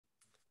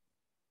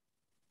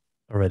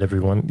All right,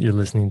 everyone, you're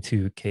listening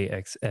to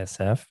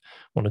KXSF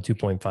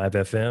 102.5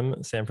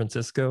 FM San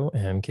Francisco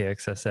and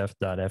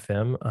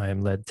KXSF.FM. I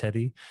am Led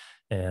Teddy,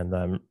 and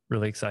I'm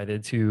really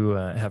excited to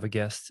have a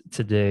guest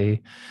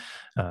today,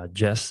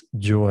 Jess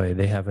Joy.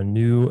 They have a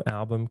new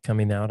album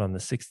coming out on the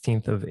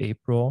 16th of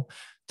April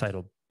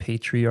titled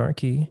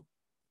Patriarchy,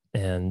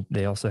 and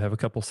they also have a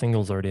couple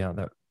singles already out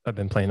that I've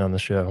been playing on the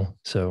show.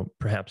 So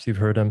perhaps you've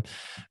heard them,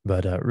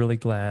 but really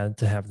glad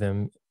to have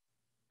them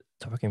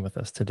talking with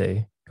us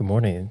today. Good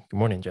morning. Good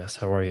morning, Jess.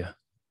 How are you?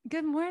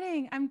 Good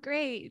morning. I'm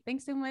great.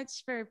 Thanks so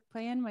much for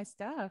playing my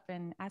stuff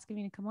and asking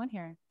me to come on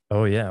here.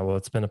 Oh yeah, well,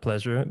 it's been a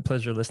pleasure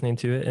listening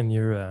to it. And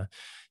you're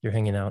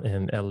hanging out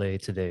in LA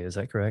today, is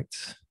that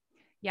correct?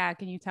 Yeah,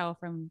 can you tell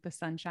from the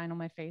sunshine on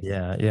my face?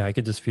 Yeah, I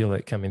could just feel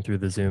it coming through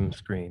the Zoom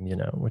screen,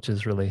 which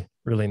is really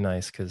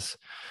nice because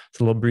it's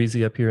a little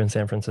breezy up here in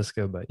San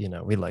Francisco, but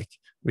we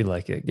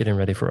like it. Getting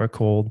ready for a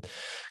cold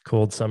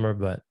summer,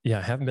 but yeah,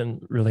 I have been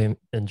really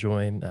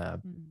enjoying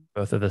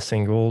both of the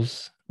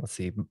singles. Let's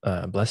see,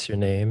 Bless Your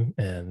Name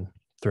and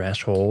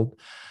Threshold.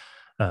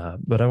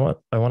 But I want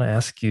to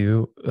ask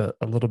you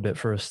a little bit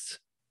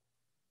first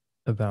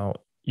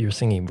about your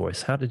singing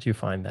voice. How did you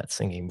find that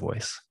singing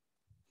voice?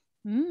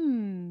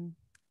 Mm.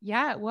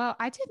 Yeah, well,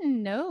 I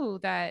didn't know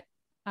that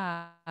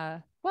I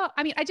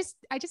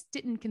just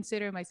didn't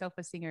consider myself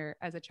a singer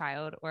as a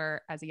child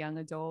or as a young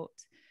adult.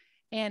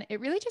 And it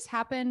really just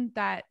happened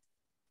that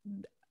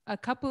a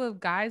couple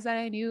of guys that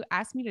I knew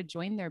asked me to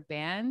join their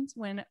band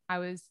when I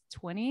was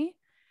 20.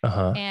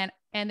 Uh-huh.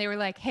 And they were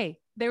like, hey,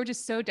 they were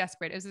just so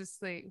desperate. It was this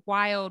like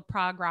wild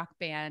prog rock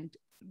band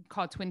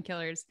called Twin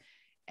Killers.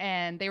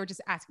 And they were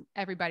just asking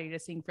everybody to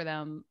sing for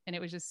them. And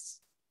it was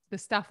just the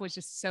stuff was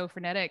just so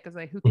frenetic because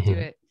like who could do Mhm.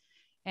 it?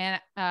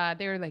 And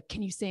they were like,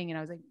 can you sing? And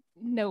I was like,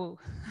 no.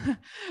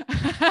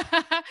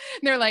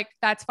 They're like,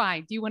 that's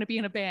fine. Do you want to be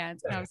in a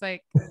band? And I was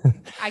like,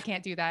 I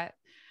can't do that.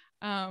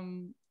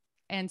 Um,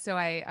 and so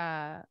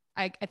I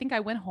think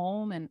I went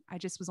home and I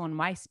just was on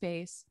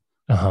MySpace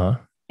Uh-huh.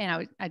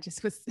 and I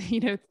just was,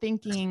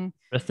 thinking,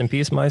 Rest in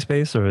peace,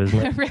 MySpace, or is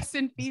my, rest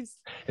in peace.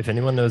 if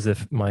anyone knows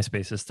if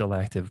MySpace is still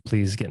active,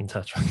 please get in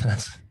touch with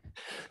us.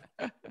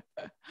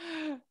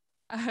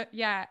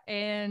 Yeah.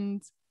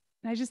 And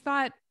I just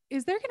thought,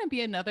 is there going to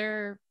be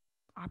another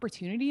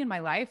opportunity in my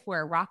life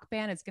where a rock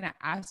band is going to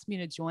ask me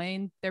to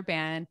join their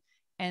band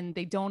and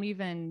they don't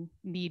even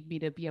need me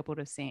to be able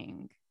to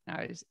sing?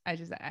 I was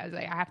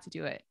like, I have to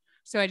do it.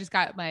 So I just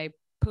got my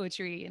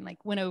poetry and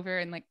like went over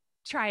and like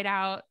tried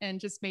out and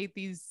just made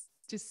these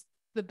just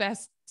the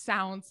best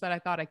sounds that I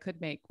thought I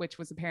could make, which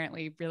was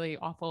apparently really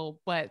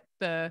awful. But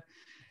the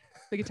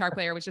guitar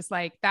player was just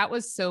like, that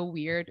was so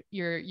weird.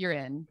 You're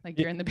in, like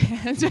Yeah, you're in the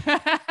band.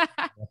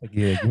 a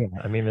gig. Yeah.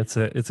 I mean, it's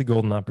a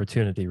golden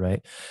opportunity,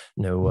 right?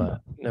 No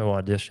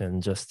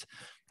audition, just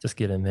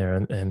get in there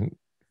and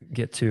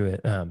get to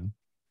it.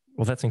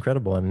 Well, that's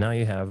incredible. And now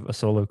you have a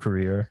solo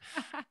career.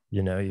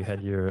 You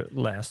had your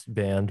last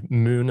band,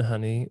 Moon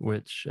Honey,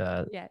 which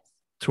Yes.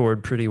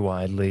 toured pretty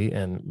widely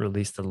and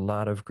released a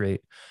lot of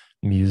great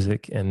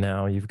music. And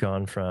now you've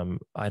gone from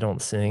I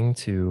don't sing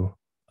to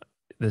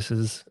this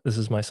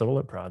is my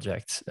solo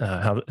project.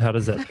 How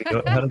does that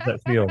feel? How does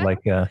that feel like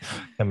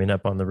coming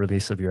up on the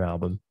release of your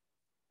album?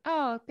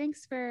 Oh,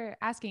 thanks for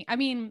asking. I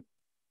mean,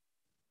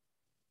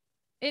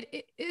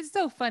 it is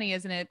so funny,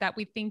 isn't it, that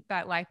we think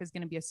that life is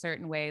going to be a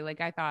certain way.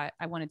 Like I thought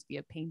I wanted to be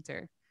a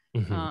painter.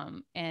 Hmm.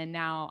 And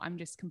now I'm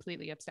just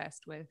completely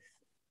obsessed with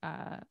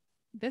uh,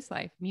 this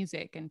life,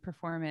 music and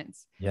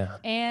performance. Yeah.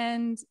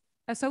 And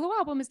a solo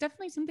album is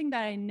definitely something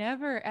that I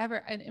never, ever,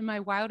 in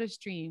my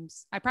wildest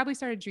dreams, I probably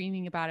started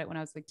dreaming about it when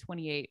I was like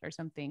 28 or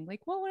something.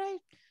 Like, what would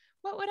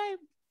I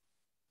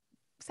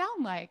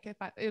sound like if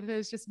it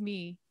was just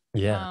me?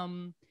 Yeah.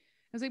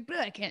 I was like, but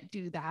I can't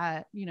do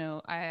that.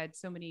 I had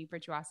so many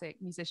virtuosic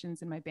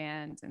musicians in my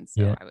band. And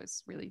so Yeah. I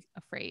was really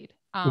afraid.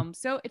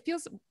 So it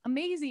feels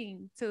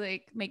amazing to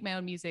like make my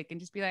own music and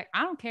just be like,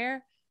 I don't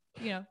care,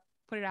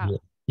 put it out. Yeah.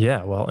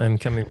 Yeah. Well, and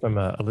coming from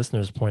a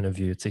listener's point of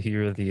view, to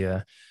hear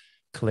the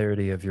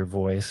clarity of your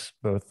voice,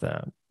 both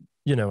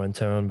in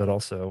tone, but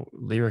also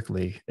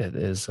lyrically, it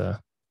is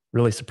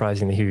really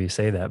surprising to hear you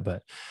say that.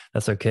 But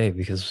that's okay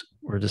because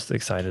we're just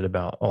excited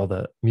about all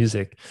the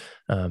music.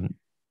 Um,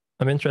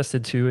 I'm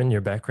interested too in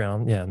your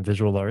background, yeah, in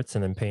visual arts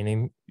and in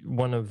painting.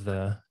 When I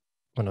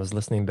was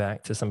listening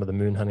back to some of the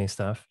Moon Honey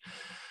stuff,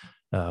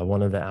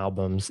 one of the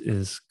albums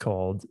is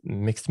called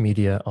Mixed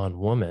Media on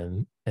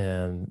Woman,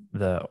 and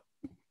the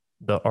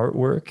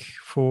artwork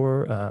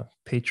for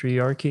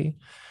Patriarchy.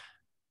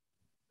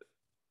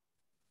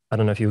 I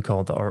don't know if you would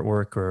call it the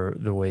artwork or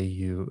the way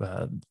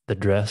the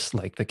dress,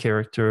 like the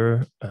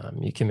character.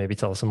 You can maybe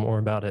tell us some more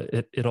about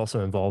it. It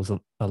also involves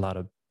a lot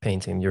of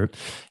painting. Your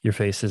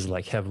face is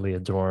like heavily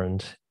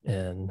adorned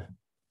in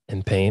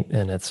paint,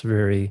 and it's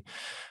very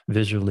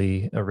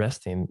visually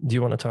arresting. Do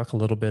you want to talk a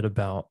little bit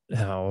about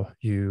how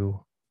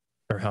your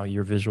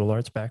visual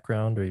arts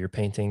background or your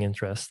painting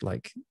interest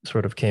like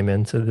sort of came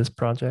into this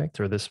project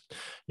or this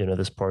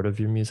part of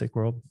your music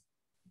world?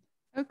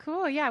 Oh,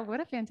 cool. Yeah. What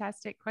a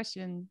fantastic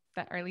question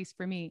that, or at least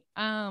for me.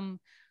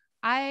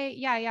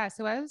 Yeah.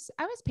 So I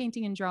was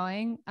painting and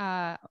drawing.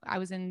 I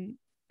was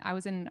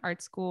in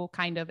art school,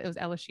 kind of. It was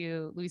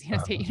LSU,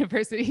 Louisiana State Uh,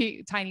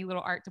 University, tiny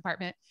little art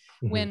department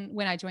mhm.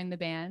 when I joined the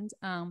band.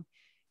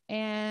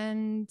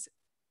 And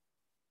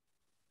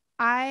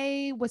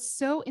I was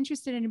so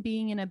interested in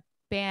being in a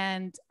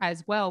band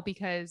as well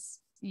because,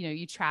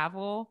 you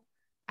travel.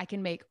 I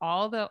can make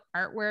all the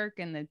artwork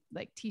and the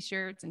like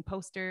t-shirts and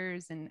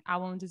posters and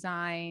album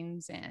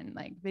designs and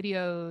like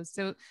videos.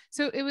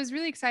 So it was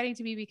really exciting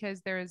to me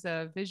because there is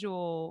a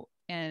visual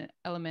and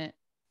element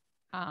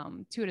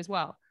to it as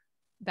well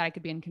that I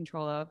could be in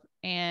control of.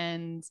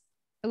 And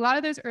a lot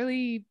of those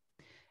early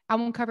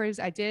album covers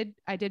I did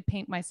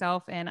paint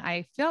myself, and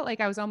I felt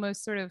like I was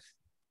almost sort of,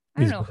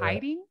 I don't These know, were the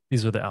hiding.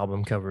 these were the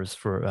album covers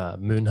for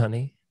Moon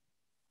Honey.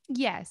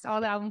 Yes,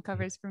 all the album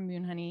covers from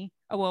Moon Honey.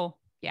 Oh well,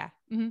 yeah.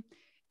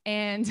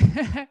 And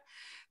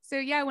so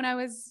yeah, when I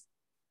was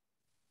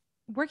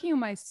working on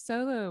my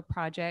solo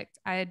project,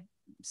 I had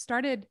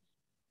started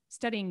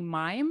studying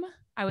mime.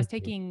 I was Mhm.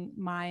 taking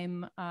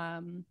mime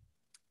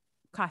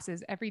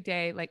classes every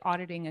day, like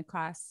auditing a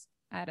class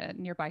at a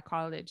nearby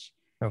college.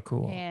 Oh,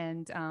 cool.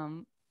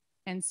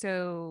 And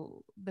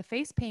so the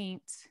face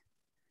paint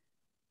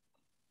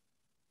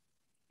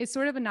is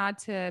sort of a nod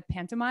to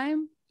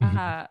pantomime.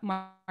 Mhm.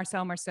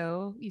 Marcel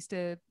Marceau used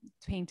to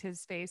paint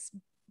his face,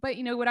 but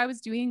what I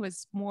was doing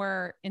was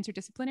more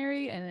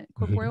interdisciplinary and Mhm.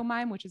 corporeal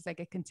mime, which is like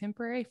a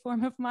contemporary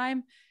form of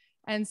mime.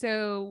 And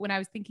so when I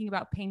was thinking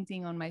about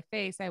painting on my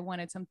face, I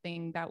wanted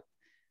something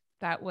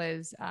that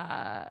was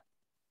a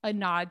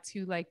nod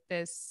to like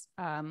this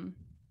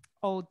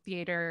old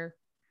theater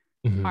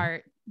Mhm.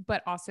 art,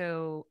 but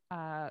also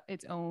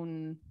its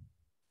own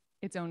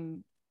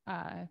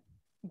uh,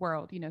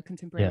 world,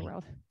 contemporary Yeah.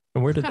 world.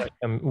 And where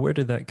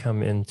did that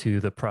come into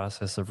the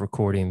process of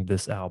recording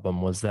this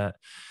album? Was that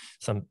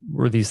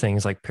were these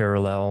things like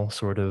parallel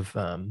sort of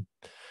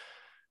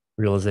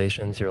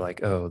realizations? You're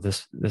like, oh,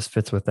 this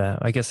fits with that.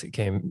 I guess it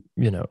came,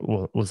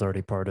 was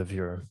already part of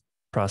your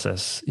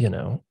process,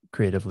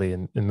 creatively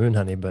in Moon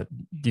Honey, but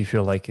do you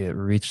feel like it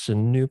reached a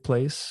new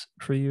place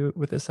for you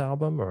with this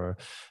album, or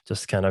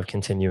just kind of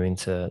continuing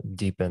to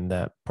deepen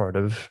that part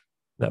of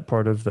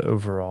the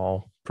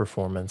overall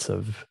performance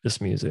of this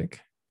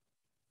music?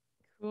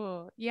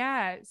 Cool.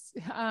 Yes.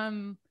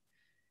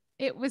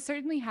 It was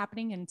certainly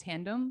happening in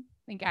tandem.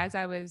 I think as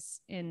I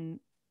was in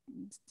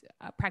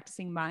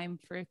practicing mime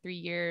for 3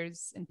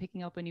 years and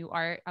picking up a new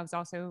art, I was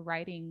also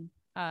writing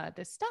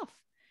this stuff.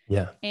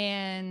 Yeah.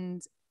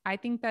 And I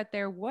think that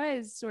there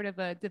was sort of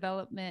a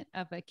development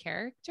of a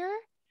character.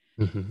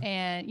 Hmm.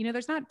 And,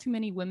 there's not too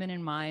many women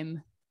in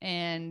mime.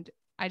 And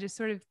I just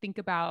sort of think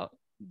about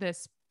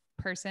this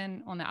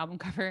person on the album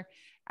cover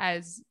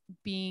as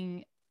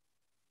being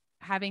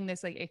having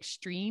this like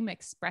extreme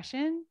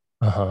expression,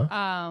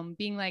 Uh-huh.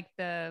 being like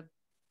the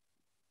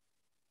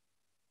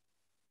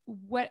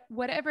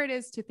whatever it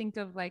is to think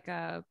of like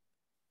a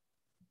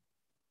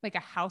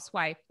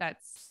housewife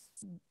that's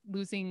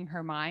losing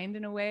her mind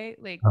in a way.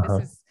 Like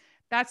Uh-huh.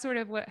 that's sort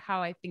of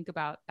how I think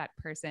about that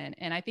person.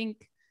 And I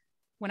think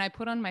when I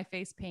put on my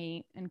face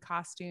paint and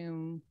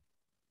costume,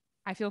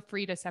 I feel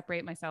free to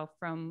separate myself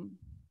from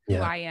who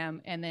Yeah. I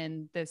am and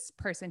then this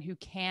person who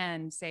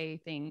can say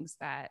things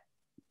that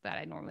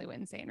I normally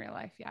wouldn't say in real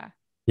life. Yeah.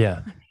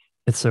 Yeah.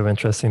 It's so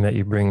interesting that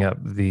you bring up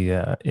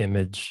the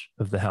image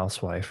of the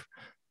housewife,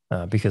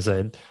 because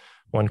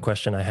one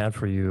question I had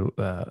for you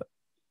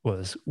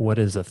was, what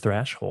is a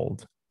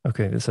threshold?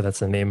 Okay, so that's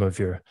the name of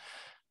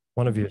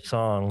one of your Mhm.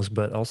 songs,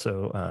 but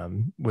also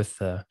with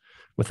the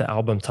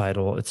album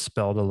title, it's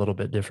spelled a little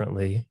bit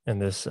differently,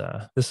 and this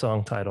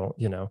song title,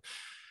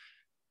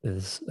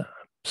 is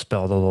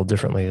spelled a little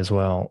differently as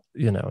well.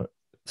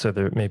 So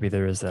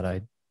there is that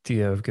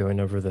idea of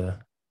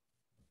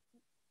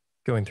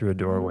going through a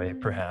doorway,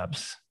 Mm.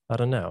 perhaps. I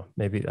don't know.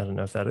 Maybe I don't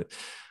know if that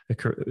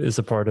is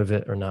a part of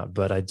it or not,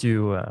 but I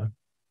do.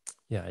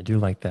 Yeah, I do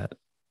like that,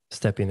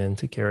 stepping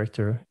into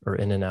character or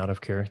in and out of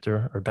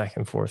character or back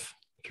and forth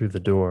through the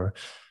door.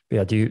 But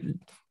yeah,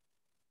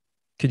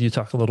 could you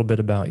talk a little bit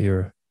about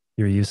your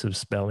use of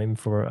spelling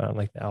for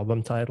like the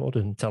album title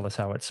and tell us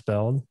how it's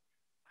spelled?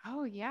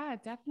 Oh yeah,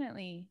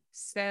 definitely.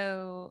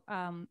 So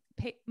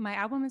my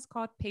album is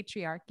called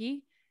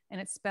Patriarchy, and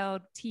it's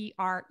spelled Tree,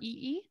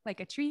 like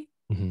a tree.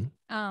 Hmm.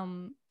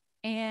 Um,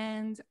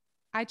 and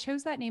I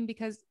chose that name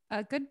because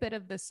a good bit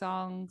of the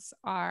songs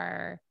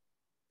are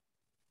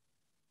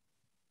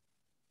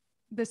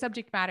the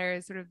subject matter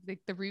is sort of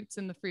the roots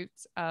and the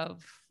fruits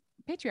of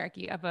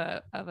patriarchy of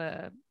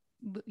a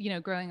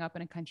growing up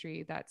in a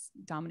country that's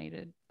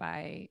dominated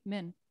by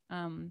men,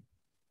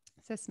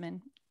 cis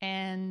men.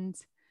 And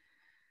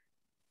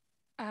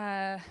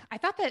I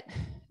thought that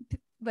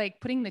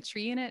like putting the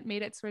tree in it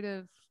made it sort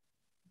of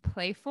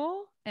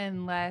playful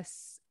and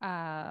less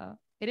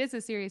it is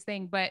a serious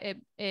thing, but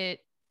it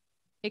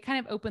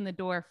kind of opened the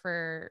door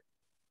for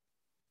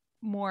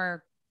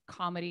more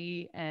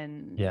comedy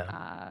and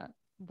Yeah.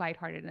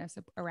 lightheartedness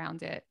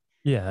around it.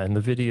 Yeah, and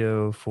the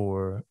video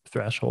for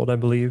Threshold, I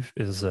believe,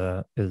 is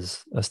a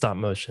stop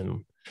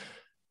motion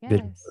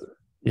video. Yes.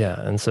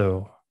 Yeah, and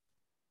so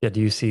yeah, do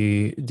you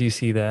see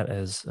that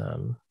as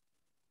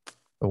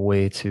a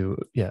way to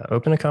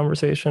open a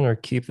conversation or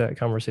keep that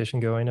conversation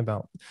going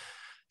about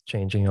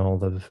changing all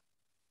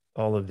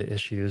of the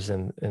issues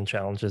and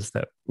challenges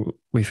that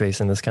we face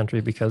in this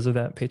country because of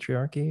that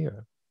patriarchy?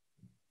 Or?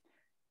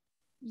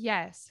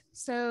 Yes.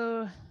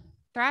 So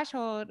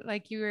threshold,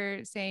 like you were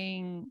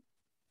saying,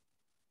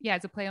 yeah,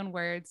 it's a play on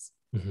words,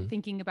 Mhm.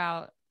 thinking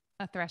about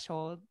a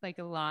threshold, like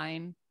a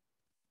line,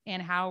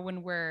 and how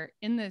when we're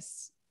in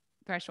this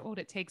threshold,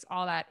 it takes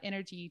all that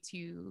energy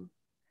to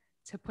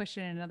push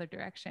in another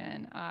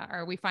direction,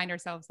 or we find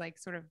ourselves like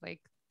sort of like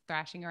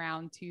thrashing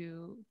around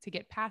to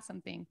get past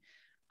something.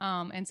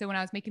 And so when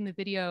I was making the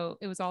video,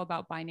 it was all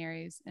about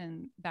binaries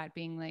and that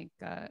being like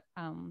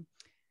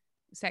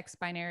sex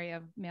binary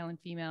of male and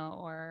female,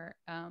 or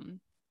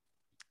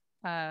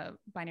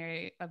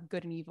binary of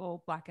good and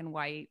evil, black and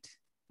white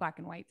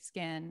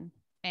skin,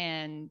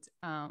 and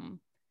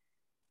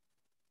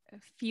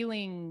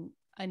feeling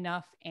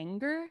enough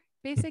anger Mhm.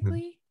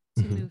 basically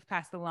to Mhm. move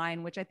past the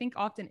line, which I think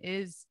often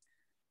is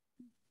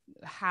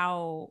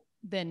how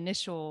the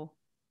initial,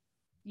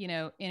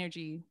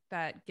 energy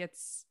that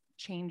gets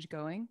change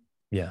going.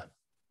 Yeah,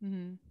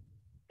 Mm-hmm.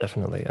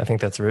 definitely. I think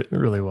that's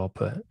really well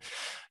put.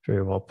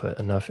 Very well put.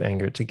 Enough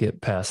anger to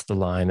get past the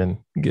line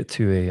and get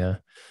to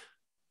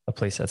a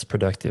place that's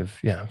productive.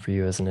 Yeah, for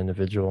you as an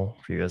individual,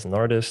 for you as an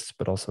artist,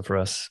 but also for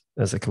us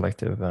as a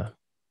collective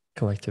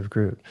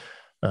group.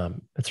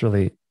 It's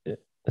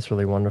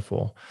really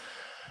wonderful.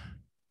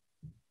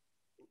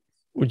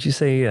 Would you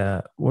say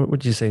what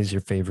would you say is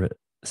your favorite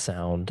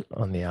sound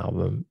on the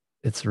album?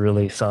 It's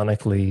really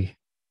sonically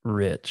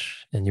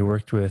rich, and you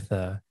worked with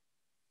a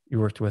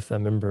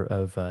member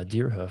of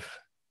Deerhoof,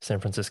 San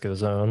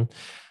Francisco's own,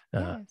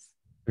 uh, Yes.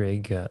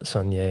 Greg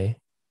Saunier.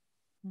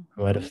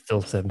 I might have Mm-hmm.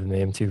 still said the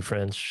name too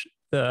French,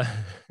 uh,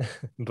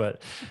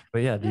 but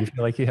but yeah, do you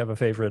feel like you have a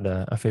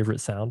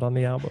favorite sound on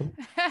the album?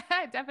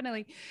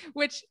 Definitely.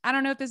 Which I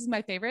don't know if this is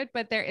my favorite,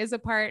 but there is a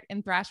part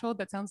in Threshold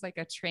that sounds like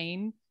a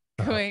train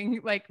Uh-huh.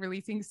 going, like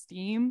releasing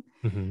steam.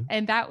 Hmm.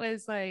 And that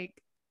was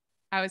like,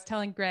 I was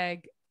telling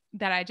Greg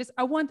that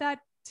I want that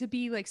to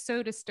be like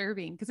so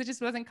disturbing because it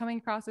just wasn't coming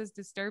across as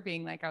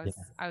disturbing. Like Yeah.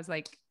 I was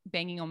like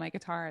banging on my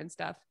guitar and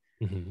stuff.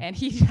 Hmm. And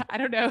he, I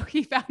don't know,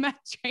 he found that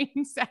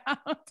train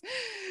sound.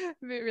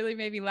 It really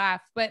made me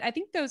laugh. But I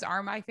think those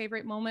are my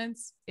favorite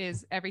moments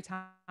is every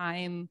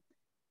time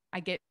I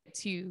get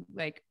to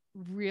like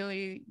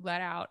really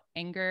let out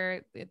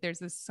anger. There's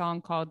this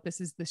song called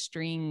This Is the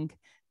String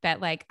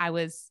that like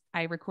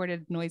I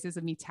recorded noises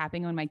of me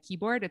tapping on my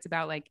keyboard. It's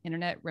about like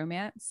internet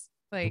romance.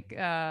 Like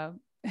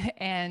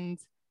and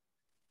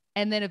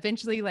and then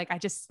eventually like I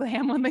just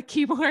slam on the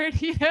keyboard,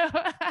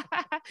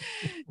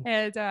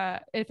 and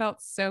it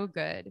felt so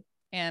good.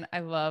 And I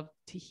love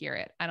to hear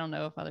it. I don't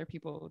know if other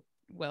people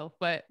will,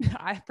 but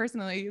I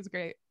personally it's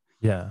great.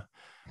 Yeah.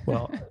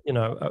 Well,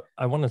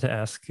 I wanted to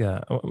ask,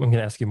 I'm going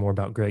to ask you more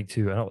about Greg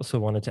too. I also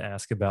wanted to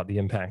ask about the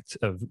impact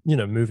of,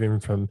 moving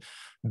from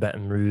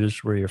Baton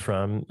Rouge, where you're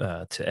from,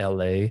 to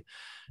LA.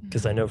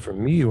 Because I know for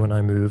me, when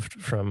I moved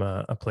from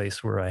a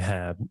place where I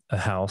had a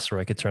house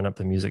where I could turn up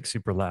the music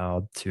super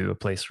loud to a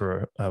place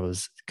where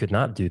could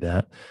not do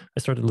that, I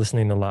started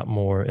listening a lot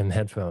more in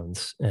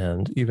headphones.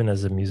 And even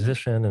as a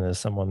musician and as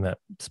someone that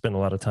spent a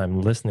lot of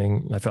time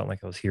listening, I felt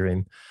like I was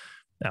hearing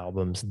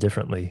albums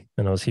differently,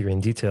 and I was hearing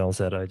details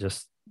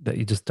that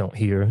you just don't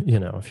hear,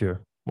 if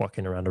you're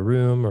walking around a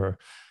room or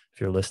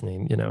if you're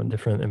listening, in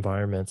different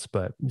environments.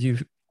 But do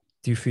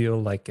you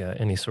feel like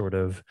any sort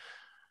of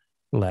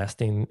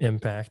lasting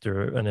impact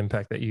or an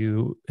impact that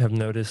you have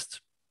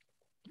noticed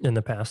in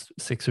the past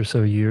 6 or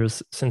so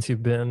years since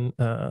you've been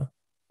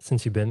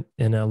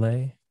in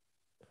LA?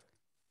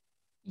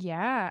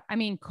 Yeah, I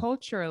mean,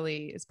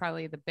 culturally is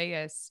probably the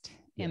biggest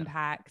Yeah.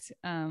 impact.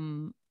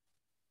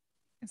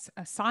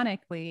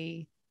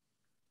 Sonically,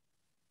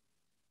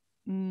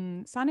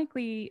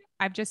 sonically,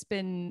 I've just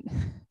been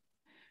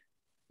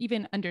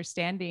even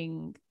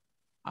understanding,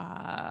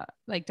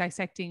 like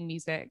dissecting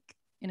music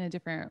in a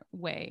different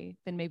way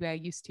than maybe I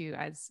used to,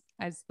 as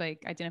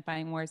like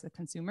identifying more as a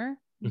consumer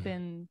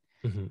Hmm.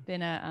 Hmm.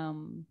 than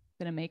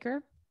a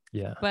maker.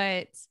 Yeah.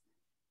 But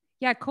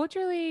yeah,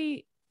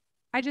 culturally,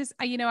 I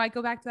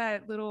go back to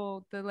that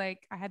the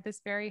like I had this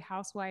very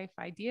housewife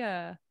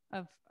idea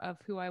of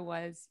who I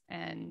was,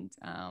 and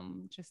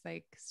just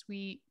like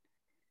sweet,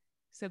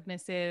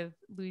 submissive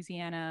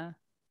Louisiana,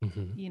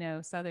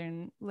 Hmm.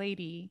 Southern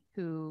lady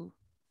who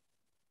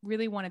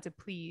really wanted to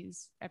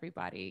please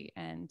everybody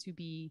and to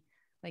be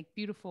like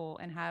beautiful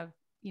and have,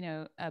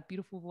 a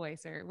beautiful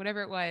voice or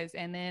whatever it was.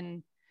 And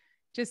then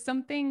just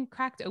something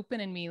cracked open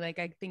in me. Like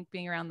I think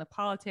being around the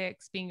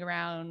politics, being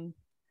around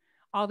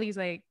all these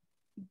like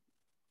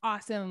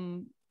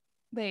awesome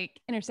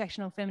like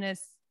intersectional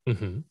feminists,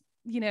 Hmm.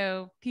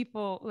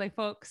 people like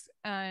folks,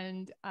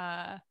 and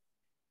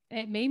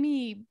it made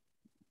me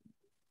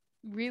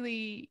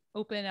really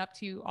open up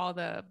to all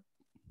the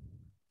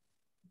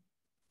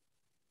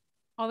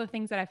all the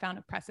things that I found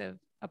oppressive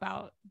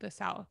about the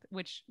South,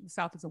 which the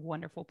South is a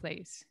wonderful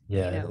place,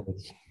 Yeah, you it know,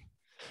 is.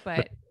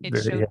 but it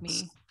Very, showed yes.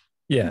 me.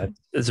 Yeah,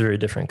 it's very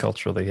different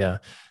culturally. Yeah.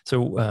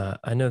 So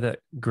I know that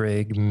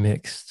Greg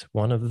mixed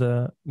one of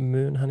the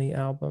Moon Honey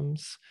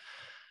albums.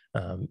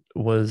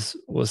 Was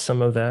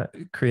some of that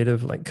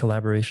creative like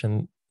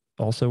collaboration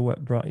also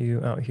what brought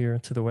you out here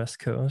to the West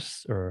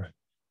Coast, or?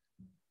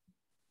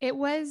 It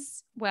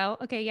was, well,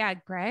 okay, yeah.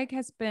 Greg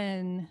has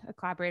been a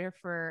collaborator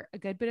for a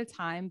good bit of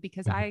time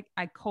because Mhm.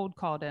 I cold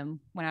called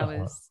him when I Uh-huh.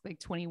 was like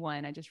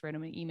 21. I just wrote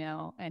him an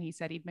email and he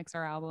said he'd mix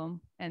our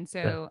album. And That's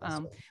so,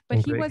 awesome. but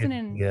And he Greg is, wasn't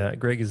in. yeah,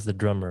 Greg is the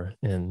drummer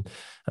in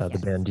the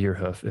Yes. band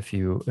Deerhoof. If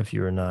you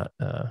are not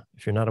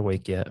if you're not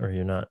awake yet, or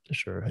you're not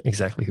sure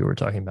exactly who we're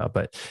talking about,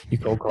 but you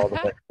cold called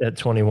him at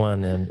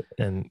 21,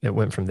 and it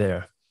went from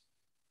there.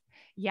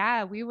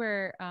 Yeah, we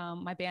were,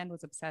 my band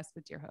was obsessed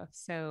with Deerhoof.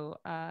 So,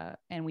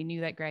 and we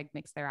knew that Greg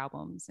mixed their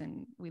albums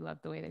and we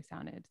loved the way they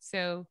sounded.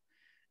 So,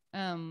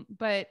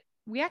 but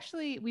we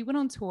went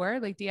on tour,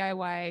 like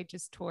DIY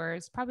just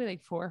tours, probably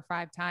like 4 or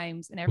 5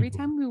 times. And every Mhm.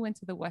 time we went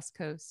to the West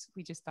Coast,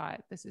 we just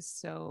thought this is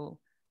so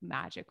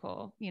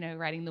magical, you know,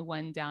 riding the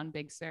one down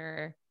Big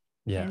Sur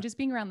Yeah. and just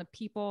being around the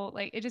people.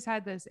 Like it just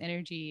had this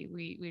energy.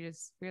 We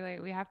just really,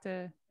 we have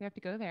to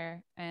go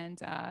there. And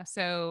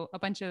so a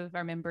bunch of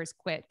our members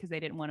quit because they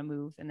didn't want to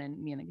move. And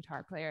then me and the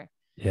guitar player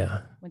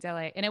Yeah. went to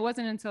LA. And it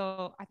wasn't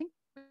until I think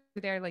we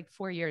were there like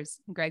 4 years,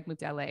 Greg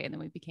moved to LA, and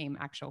then we became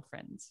actual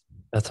friends.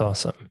 That's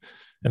awesome.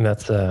 And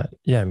that's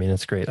yeah, I mean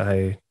it's great.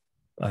 I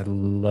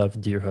love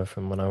Deerhoof,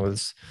 and when I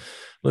was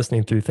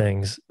listening through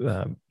things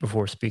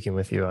before speaking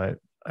with you,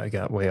 I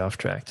got way off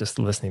track just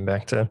listening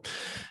back to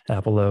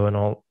Apollo and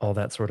all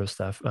that sort of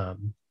stuff.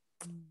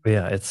 But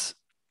yeah, it's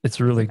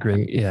So really good.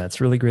 great. Yeah, it's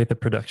really great, the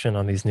production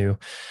on these new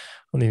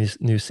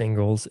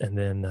singles, and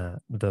then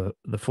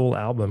the full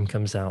album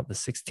comes out the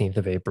 16th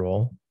of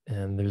April,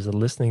 and there's a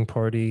listening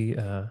party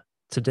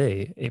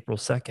today, April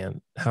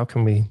 2nd. How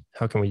can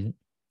we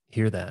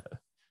hear that?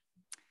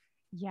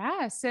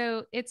 Yeah,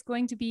 so it's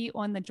going to be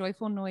on the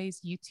Joyful Noise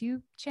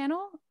YouTube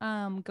channel,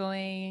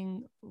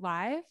 going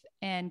live,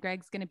 and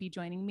Greg's going to be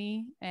joining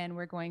me, and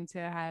we're going to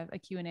have a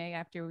Q&A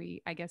after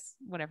I guess,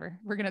 whatever.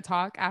 We're going to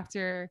talk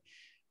after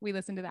we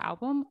listen to the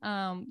album.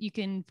 You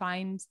can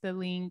find the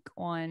link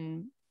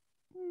on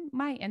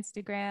my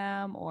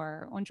Instagram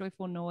or on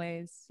Joyful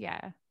Noise.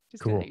 Yeah,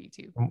 just go to their Cool.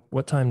 YouTube.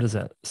 What time does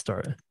that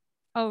start?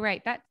 Oh,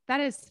 right. That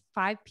is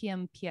 5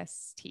 p.m.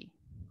 PST.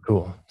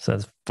 Cool. So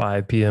that's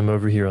 5 p.m.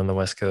 over here on the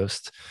West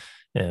Coast,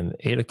 and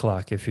 8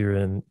 o'clock if you're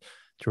in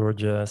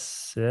Georgia,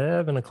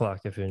 7 o'clock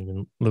if you're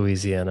in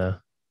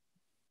Louisiana.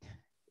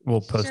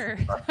 We'll post Sure.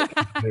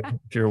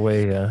 if you're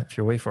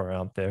way far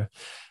out there.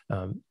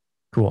 Um,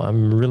 cool.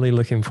 I'm really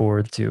looking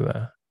forward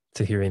to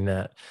hearing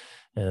that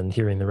and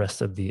hearing the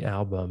rest of the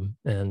album.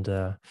 And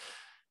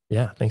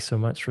yeah, thanks so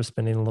much for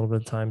spending a little bit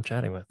of time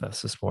chatting with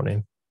us this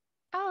morning.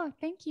 Oh,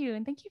 thank you.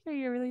 And thank you for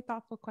your really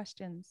thoughtful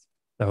questions.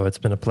 Oh, it's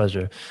been a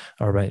pleasure.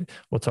 All right.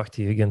 We'll talk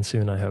to you again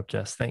soon, I hope,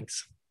 Jess.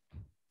 Thanks.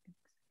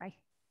 Bye.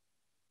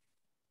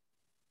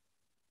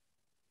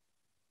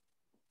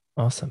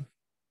 Awesome.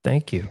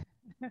 Thank you.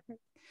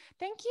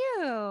 Thank you.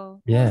 That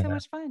was Yeah. so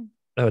much fun.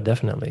 Oh,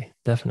 definitely.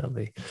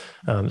 Definitely.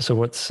 So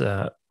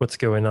what's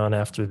going on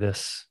after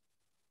this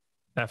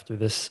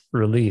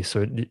release?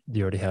 Or do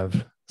you already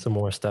have some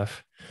more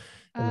stuff?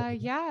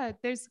 Yeah,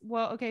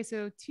 okay,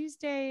 so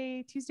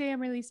Tuesday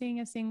I'm releasing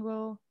a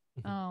single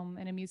Mhm.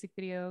 and a music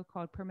video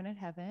called Permanent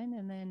Heaven,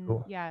 and then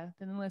Cool. yeah,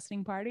 then the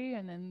listening party,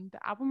 and then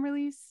the album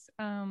release.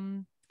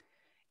 And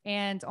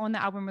on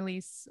the album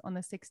release on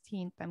the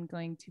 16th, I'm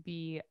going to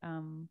be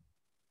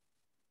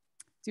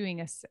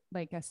doing a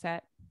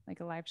set, like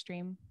a live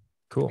stream. I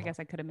Cool. guess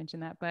I could have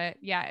mentioned that, but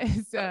yeah,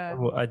 it's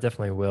Well, I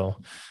definitely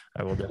will.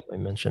 I will definitely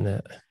mention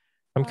it.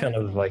 I'm kind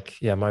of awesome.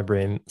 like, yeah, my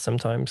brain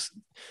sometimes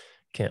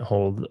can't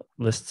hold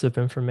lists of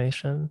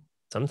information.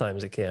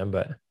 Sometimes it can,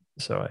 but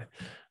so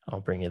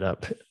I'll bring it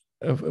up,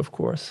 of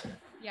course.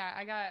 Yeah,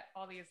 I got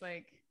all these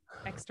like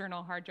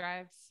external hard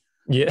drives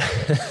Yeah.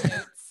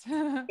 notes.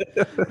 I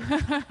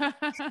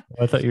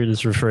thought you were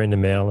just referring to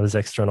mail as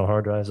external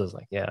hard drives. I was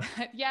like, yeah,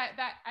 Yeah,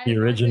 that the I was like,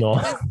 original.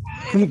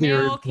 The mail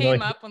original.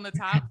 came up on the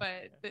top,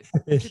 but the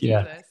to-do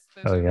Yeah. list,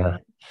 those Oh are yeah.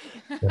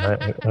 my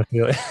Yeah, I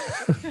feel it.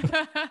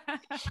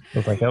 I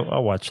was like,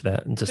 I'll watch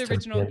that and the just turn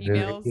original it into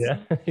emails. yeah,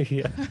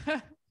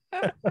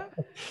 yeah,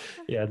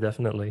 yeah,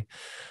 definitely.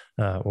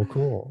 Well,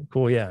 cool.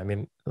 Yeah, I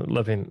mean,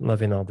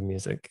 loving all the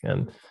music,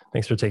 and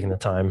thanks for taking the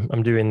time.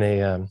 I'm doing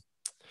a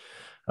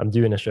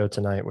show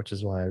tonight, which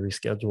is why I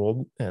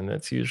rescheduled, and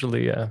it's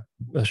usually a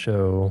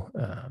show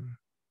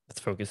that's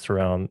focused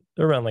around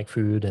like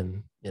food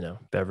and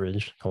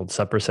beverage called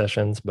supper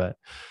sessions, but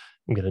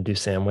I'm gonna do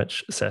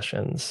sandwich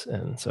sessions,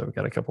 and so I've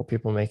got a couple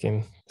people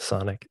making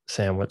sonic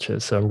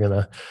sandwiches. So I'm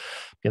gonna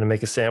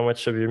make a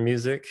sandwich of your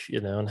music,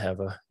 and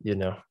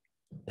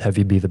have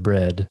you be the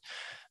bread.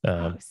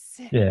 Oh, Um,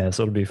 sick. yeah,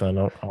 so it'll be fun.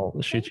 I'll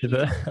shoot Thank you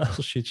the you.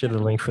 I'll shoot you the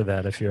link for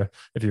that if you're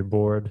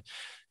bored.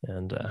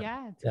 And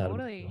Yeah, yeah,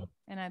 totally.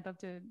 And I'd love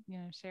to,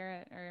 share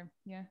it or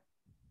yeah.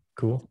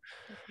 Cool.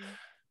 Thank you.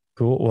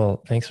 Cool.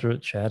 Well, thanks for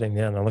chatting.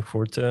 Yeah, and I look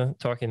forward to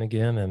talking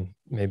again, and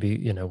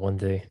maybe, one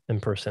day in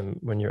person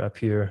when you're up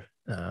here.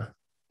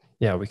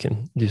 Yeah, we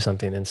can do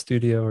something in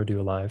studio or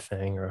do a live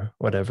thing or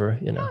whatever,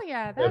 Oh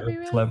yeah, that would whatever, be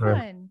really clever.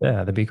 fun. Yeah,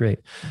 that'd be great.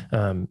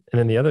 And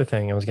then the other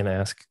thing I was going to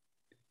ask,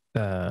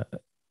 uh,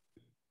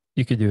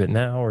 you could do it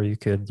now, or you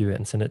could do it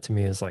and send it to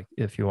me, as like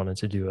if you wanted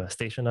to do a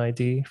station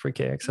ID for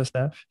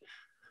KXSF,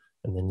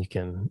 and then you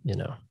can,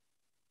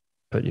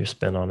 put your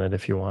spin on it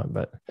if you want.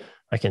 But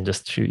I can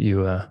just shoot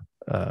you a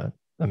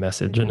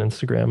message on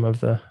Instagram of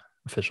the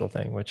official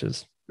thing, which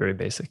is very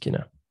basic.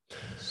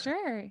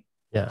 Sure.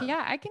 Yeah.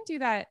 Yeah, I can do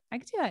that. I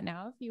can do that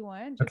now if you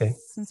want. Just Okay.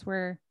 since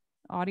we're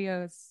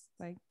audio is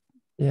like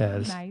Yeah.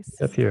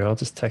 nice. Up here, I'll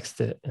just text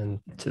it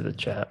into the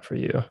chat for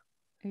you.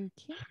 Okay.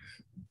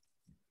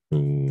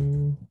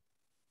 Mm.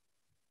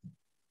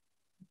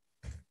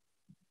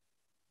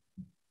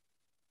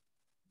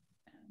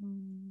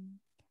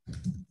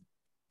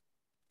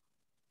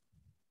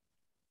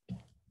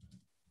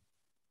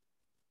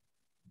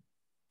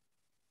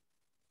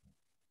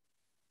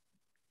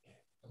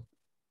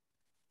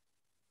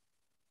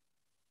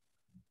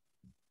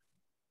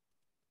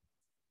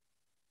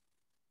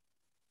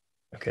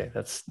 Okay,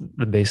 that's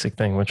the basic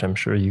thing, which I'm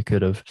sure you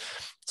could have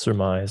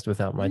surmised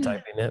without my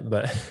typing it,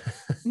 but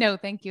no,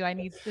 thank you. I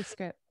need the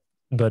script.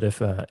 But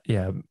if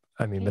yeah,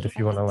 I mean, but if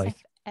you want to like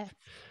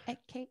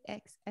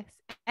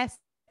KXSF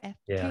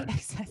yeah,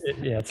 KXSF.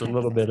 yeah, it's a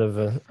little bit of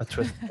a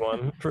twisted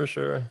one for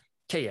sure.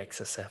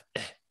 KXSF.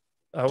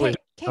 Always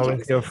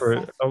go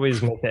for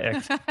always make the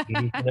X.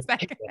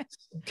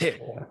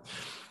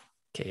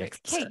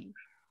 KXSF.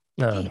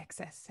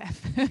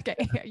 KXSF. Okay.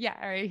 Yeah.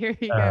 All right. Here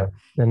you go.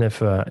 And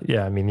if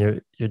yeah, I mean,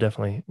 you're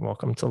definitely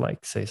welcome to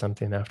like say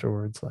something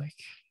afterwards, like,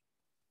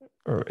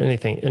 or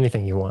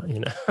anything you want,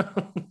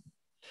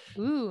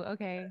 Ooh.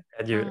 Okay.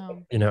 Add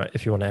your,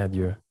 if you want to add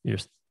your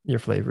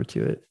flavor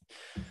to it.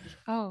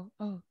 Oh.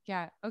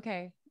 Yeah.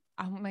 Okay.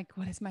 I'm like,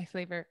 what is my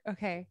flavor?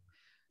 Okay.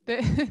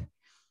 Let's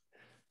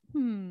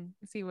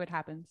see what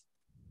happens.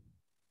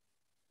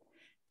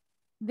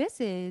 This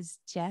is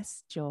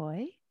Jess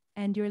Joy,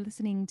 and you're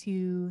listening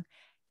to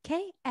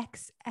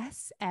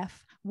KXSF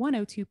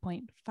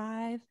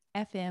 102.5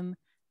 FM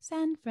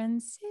San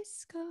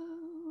Francisco.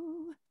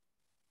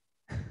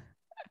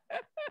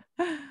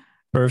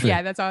 Perfect.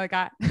 Yeah, that's all I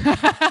got.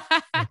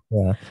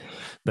 Yeah,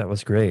 that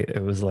was great.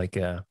 It was like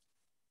yeah,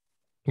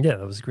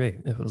 that was great.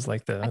 It was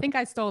like I think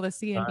I stole the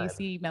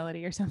CNBC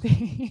melody or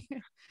something.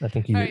 I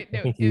think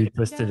you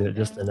twisted it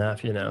just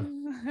enough,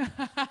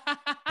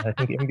 I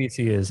think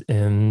NBC is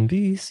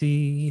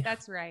NBC.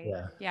 That's right.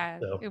 Yeah. Yeah.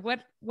 So.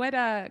 What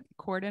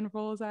chord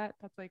interval is that?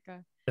 That's like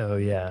a. Oh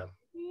yeah.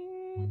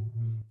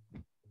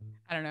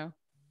 I don't know.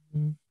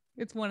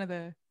 It's one of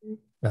the.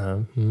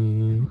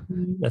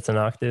 That's an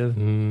octave.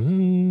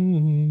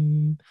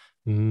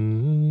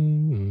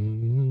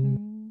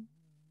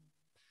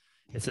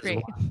 It's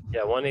great.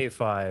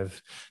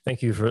 185.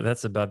 Thank you for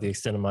that's about the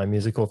extent of my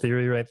musical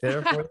theory right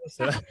there. For you,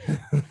 so.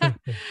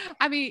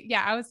 I mean,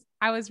 yeah,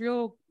 I was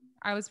real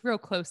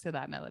close to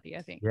that melody,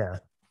 I think. Yeah.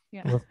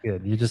 Yeah. Well, that's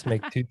good. You just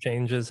make 2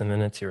 changes and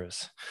then it's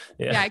yours.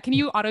 Yeah. Yeah. Can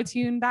you auto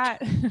tune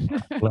that?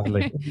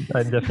 Gladly.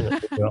 I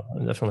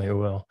definitely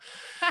will.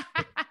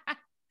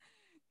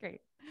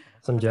 Great.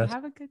 Awesome, Jess.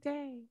 Have a good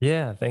day.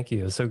 Yeah. Thank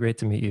you. It was so great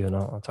to meet you, and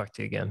I'll talk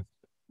to you again.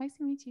 Nice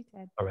to meet you,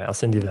 Ted. All right. I'll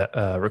send you that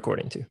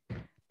recording too.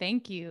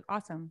 Thank you.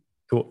 Awesome.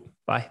 Cool.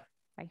 Bye.